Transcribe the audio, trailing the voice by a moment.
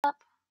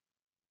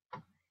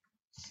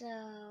So,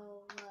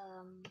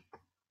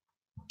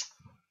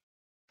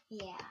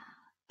 yeah.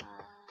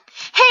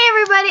 Hey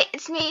everybody,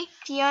 it's me,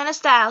 Fiona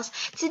Styles.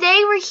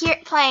 Today we're here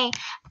playing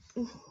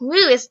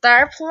Movie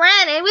Star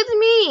Planet with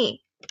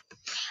me.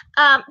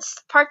 It's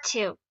part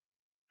 2.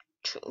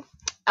 True.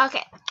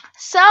 Okay,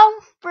 so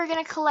we're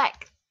gonna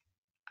collect.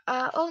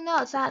 Oh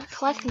no, it's not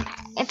collecting.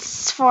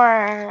 It's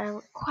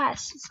for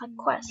quests. It's like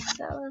quests,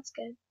 so that's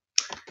good.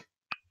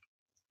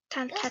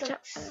 Time to catch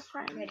up with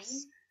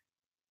friends.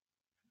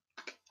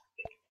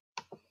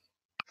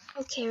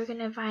 Okay, we're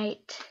gonna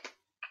invite.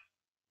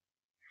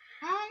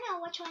 I don't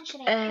know, which one should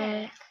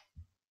I pick?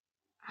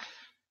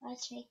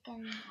 Let's make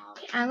an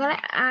I'm gonna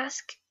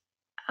ask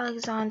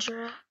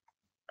Alexandra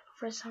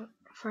for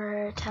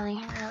telling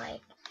her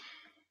like.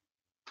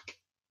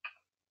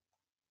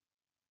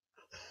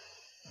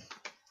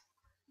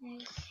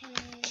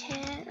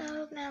 Okay.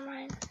 Oh, never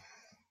mind.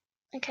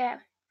 Okay.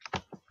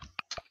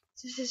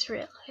 This is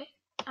real. Okay.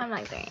 I'm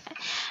not doing it.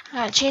 I'm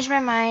gonna change my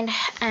mind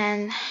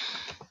and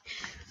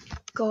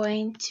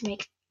going to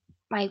make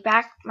I'm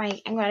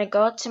gonna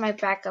go to my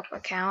backup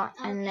account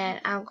and then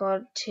I'll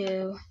go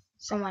to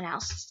someone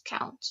else's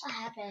account. What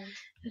happened?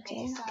 Okay.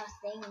 I just saw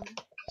a thing.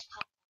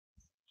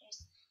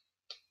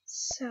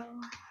 So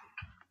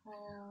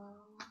Well,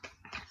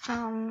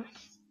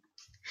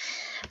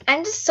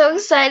 I'm just so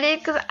excited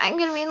because I'm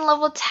gonna be in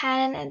level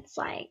 10. It's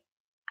like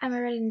I'm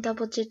already in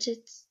double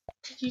digits.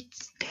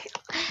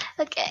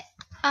 Okay.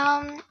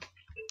 Hold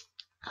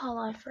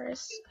on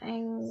first.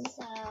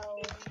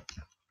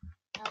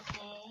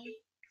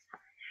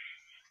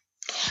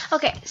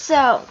 Okay,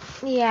 so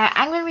yeah,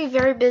 I'm gonna be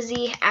very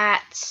busy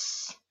at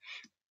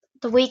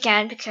the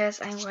weekend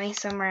because I'm going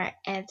somewhere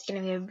and it's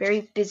gonna be a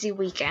very busy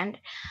weekend.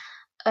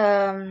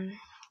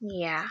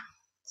 Yeah.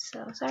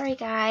 So sorry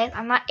guys,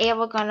 I'm not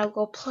gonna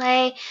go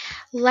play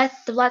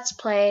let's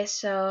play,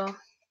 so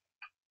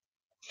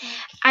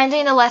I'm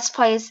doing the let's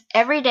plays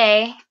every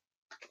day.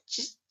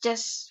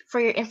 Just for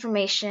your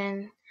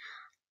information.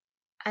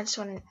 I just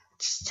wanna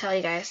tell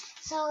you guys.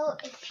 So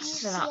if you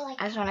see like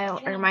I just wanna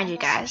remind you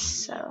guys,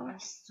 so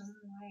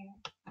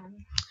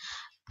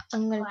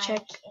I'm gonna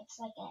check. It's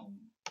like I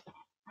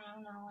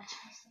don't know what to say.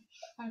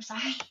 I'm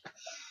sorry.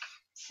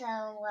 So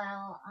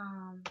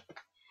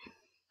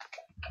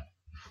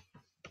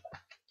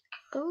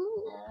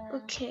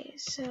Okay,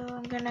 so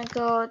I'm gonna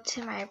go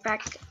to my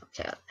back.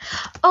 Okay.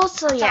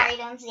 Also, yeah,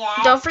 sorry,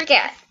 don't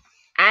forget,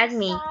 add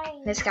me,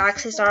 sorry, Miss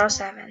Galaxy Star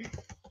 07.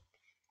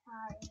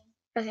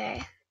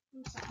 Okay.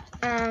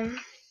 I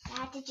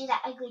had to do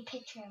that ugly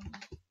picture of me.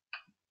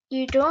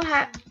 You don't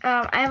have.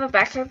 I have a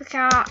backup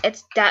account.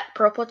 It's that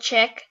purple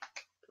chick.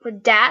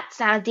 With dat, it's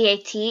not a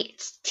D-A-T.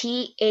 It's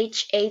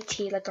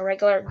T-H-A-T, like a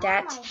regular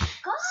dat. Oh my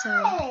god! So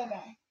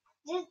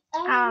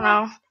I don't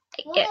know.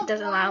 It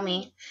doesn't allow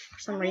me for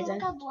some reason.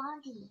 Look at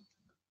Blondie.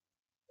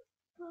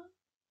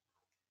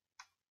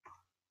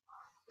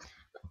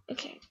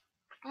 Okay.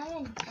 I'm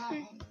in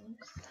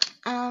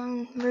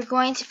buttons. We're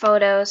going to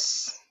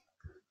photos.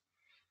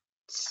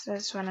 So I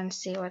just want to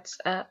see what's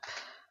up.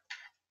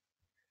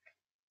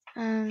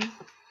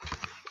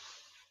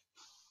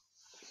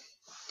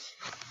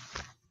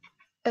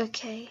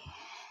 Okay.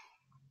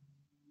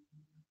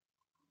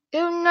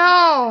 Oh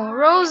no,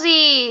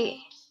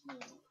 Rosie!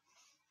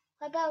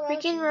 What about Rosie?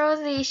 Freaking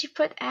Rosie, she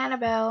put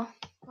Annabelle.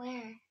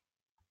 Where?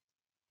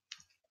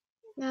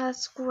 No,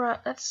 that's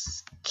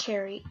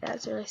scary.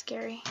 That's really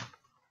scary.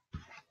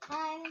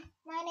 My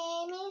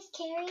name is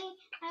Carrie.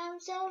 I'm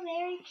so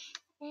very.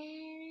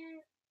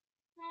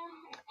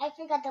 I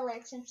forgot the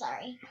lyrics. I'm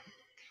sorry.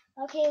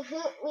 Okay,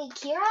 wait,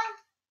 Kira?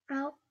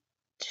 Alt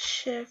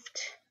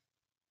Shift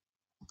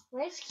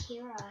Where's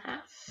Kira?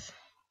 F.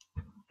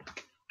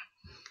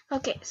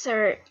 Okay,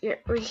 so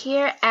we're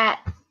here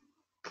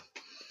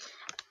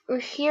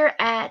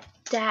at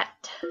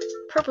that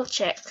purple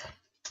chick.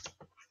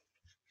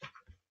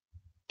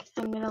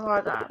 I'm gonna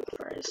log on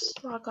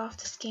first. Log off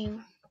this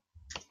game.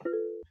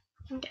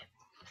 Okay.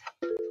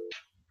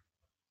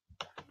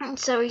 And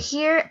so we're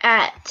here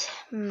at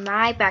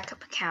my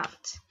backup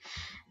account.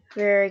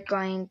 We're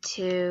going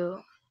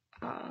to.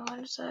 What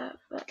is that?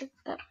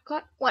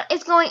 What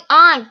is going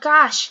on?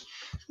 Gosh,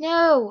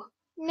 no.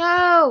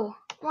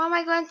 Why am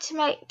I going to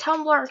my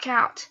Tumblr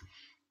account?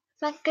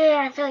 It's not good.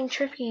 I'm feeling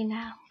trippy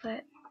now,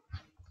 but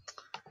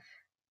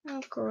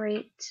oh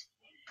great.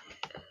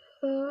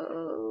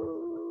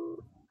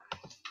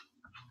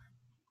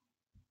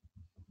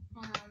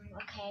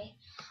 Okay.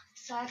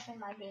 Sorry for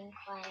my being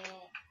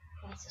quiet.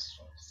 My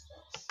sister was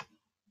just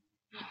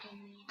making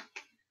me.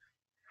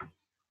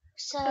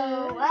 So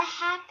what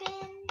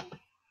happened?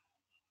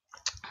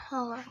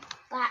 Hold on.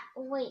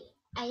 Wait,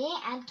 I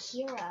didn't add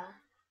Kira.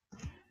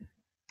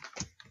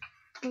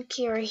 I'm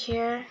Kira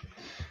here.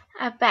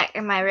 I'm back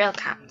in my real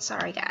account.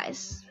 Sorry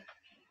guys.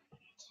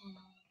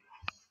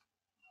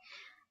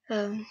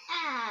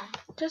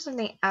 There's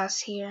something else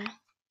here.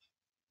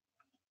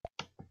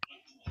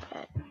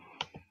 But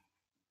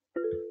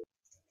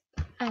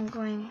I'm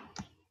going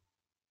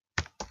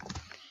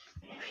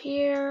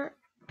here.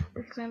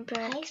 We're going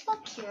back. Can you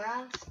spell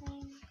Kira's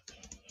name?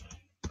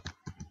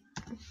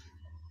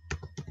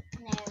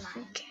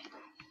 Okay.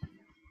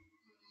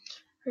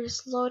 We're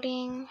just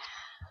loading.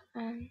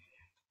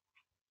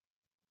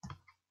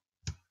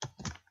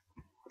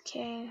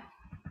 Okay.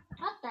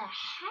 What the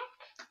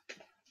heck?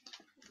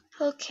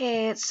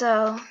 Okay,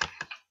 so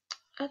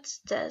what's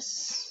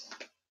this?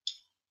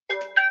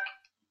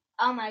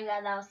 Oh my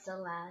god, that was so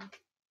loud.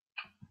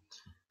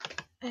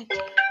 Okay,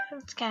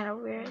 that's kind of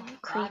weird. Oh my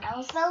god, Creepy. that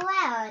was so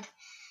loud.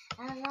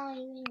 I don't know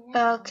even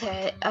know.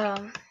 Okay,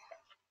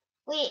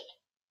 Wait,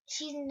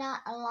 she's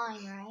not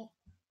alone, right?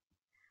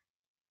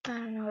 I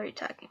don't know what you're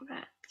talking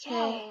about.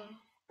 Okay. No.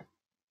 I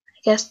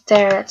guess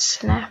there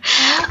it's enough.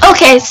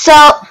 Okay, so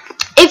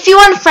if you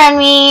want to friend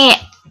me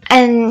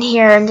and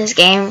here in this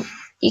game,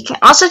 you can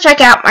also check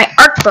out my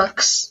art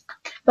books.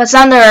 But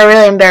some of them are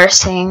really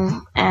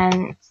embarrassing,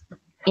 and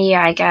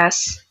yeah, I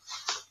guess.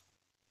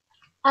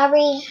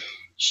 Ari,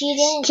 she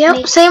didn't.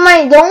 Don't say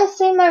my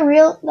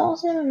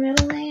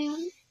middle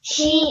name.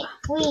 She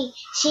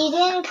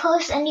didn't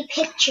post any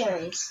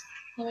pictures,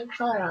 any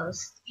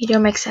photos. You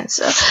don't make sense.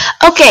 So.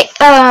 Okay,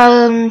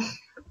 I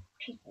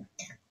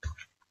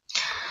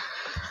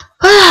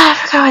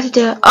forgot what to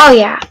do. Oh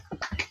yeah.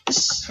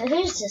 So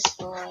who's this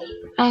boy?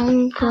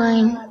 I'm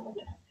going.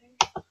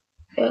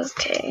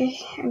 Okay,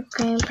 I'm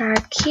going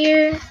back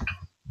here.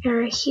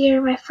 You're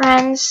here, my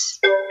friends.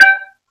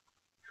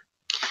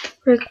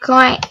 We're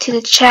going to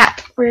the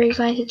chat. We're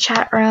going to the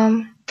chat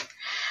room.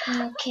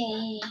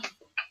 Okay.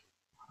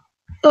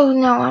 Oh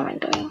no, what am I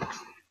doing?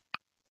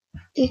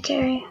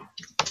 Okay.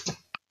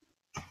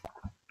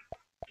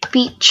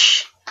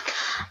 Beach.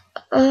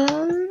 I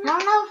don't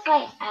know if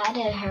I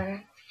added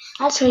her.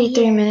 That's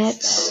 33 weird,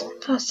 minutes. so.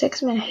 Oh,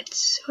 6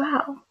 minutes.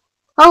 Wow.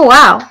 Oh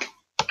wow.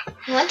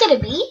 You went to the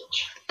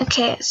beach?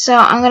 Okay, so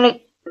I'm gonna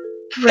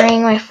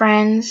bring my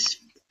friends.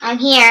 I'm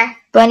here.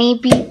 Bunny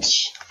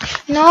Beach.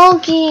 No,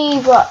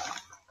 Gabe.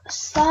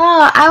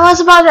 Stop. I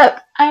was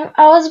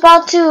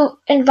about to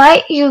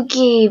invite you,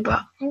 Gabe.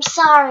 I'm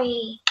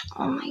sorry.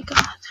 Oh my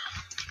god.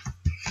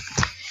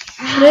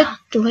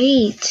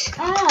 Wait.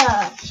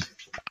 Ah.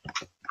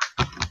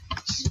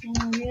 It's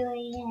been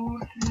really.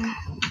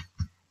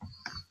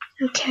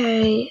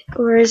 Okay,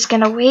 we're just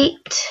gonna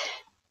wait.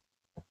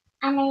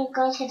 I'm gonna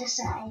go to the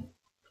side.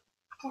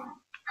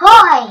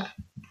 Hi.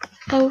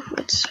 Oh,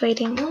 it's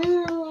waiting.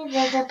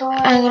 There's a door.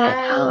 I'm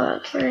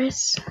gonna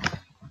first.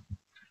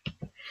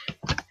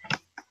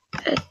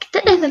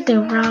 There's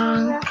nothing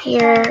wrong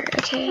here.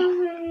 Okay.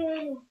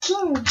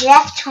 King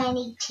Jeff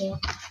 22.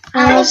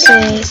 I'll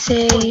say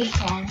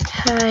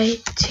hi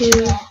to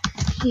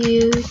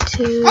you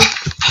too.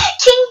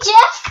 King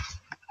Jeff?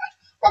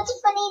 That's a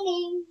funny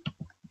name.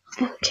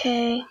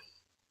 Okay.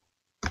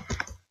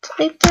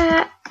 Like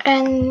that,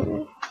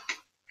 and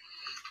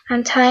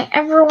I'm telling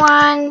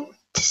everyone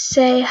to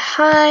say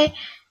hi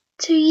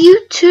to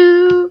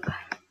YouTube.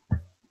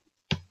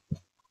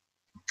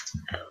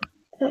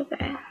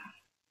 Okay.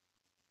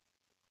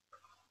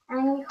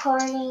 I'm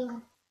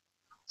recording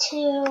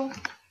too.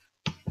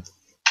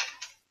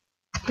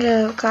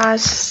 Oh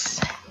gosh,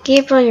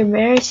 Gabriel, you're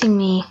embarrassing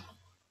me.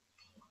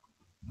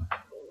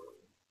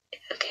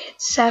 Okay,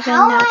 it's 7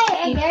 How now. am I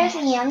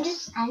embarrassing you? I'm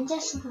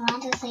just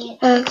want to say it.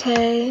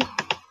 Okay.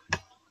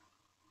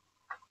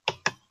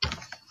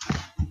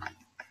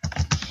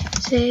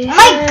 Say Oh my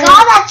hi god,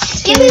 that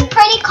stupid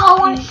pretty call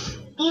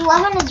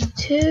 111 is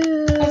to.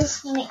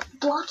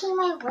 blocking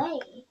my way.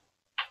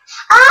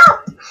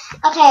 Oh!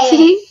 Okay.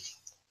 See?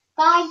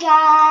 Bye,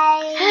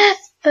 guys.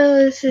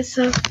 Oh, this is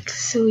so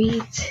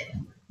sweet.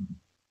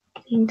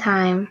 In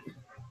time.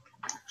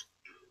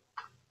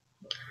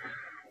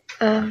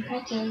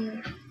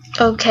 Okay.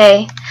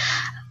 Okay.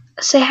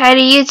 Say hi to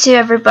YouTube,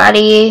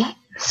 everybody.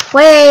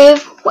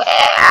 Wave.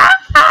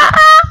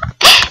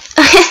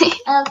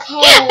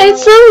 Okay.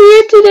 It's so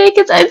weird today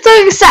because I'm so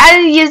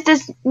excited to use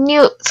this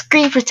new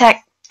screen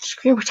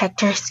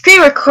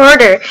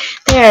recorder.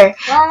 There.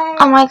 Bye.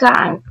 Oh my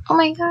god. Oh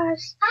my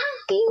gosh.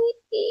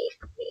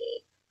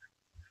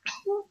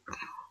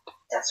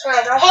 That's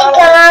right. Hey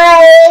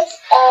guys.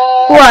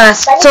 Wow,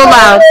 so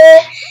loud.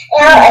 Oh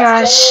my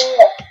gosh.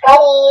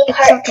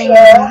 It's something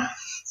wrong.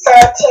 So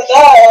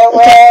today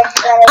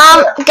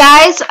we're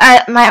guys,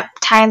 my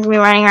time's be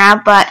running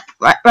out, but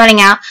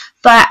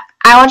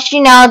I want you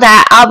to know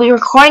that I'll be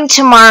recording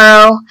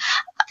tomorrow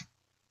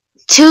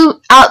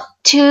two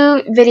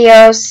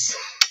videos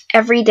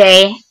every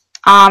day.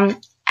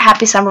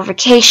 Happy summer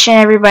vacation,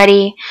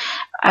 everybody.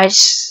 I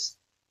just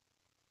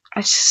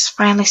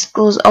finally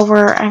school's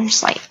over. I'm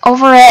just like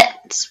over it.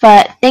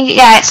 But thank you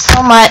guys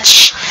so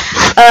much.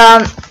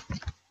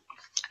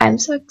 I'm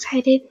so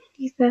excited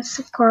for the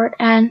support,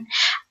 and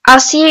I'll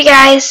see you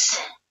guys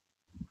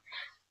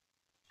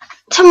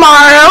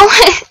tomorrow.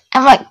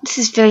 I'm like, this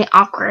is feeling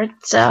awkward,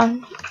 so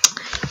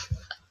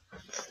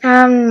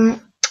I'm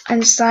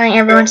just telling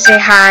everyone to say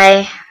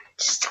hi,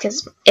 just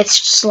because it's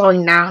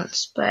slowing down.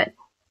 But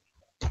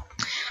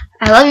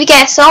I love you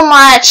guys so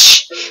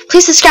much.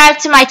 Please subscribe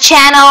to my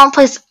channel.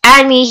 Please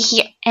add me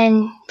here,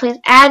 and please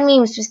add me,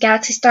 Mrs.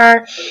 Galaxy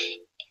Star,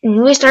 and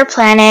Movie Star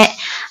Planet.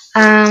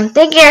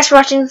 Thank you guys for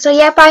watching. So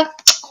yeah, bye.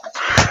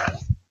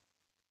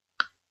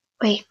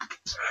 Wait.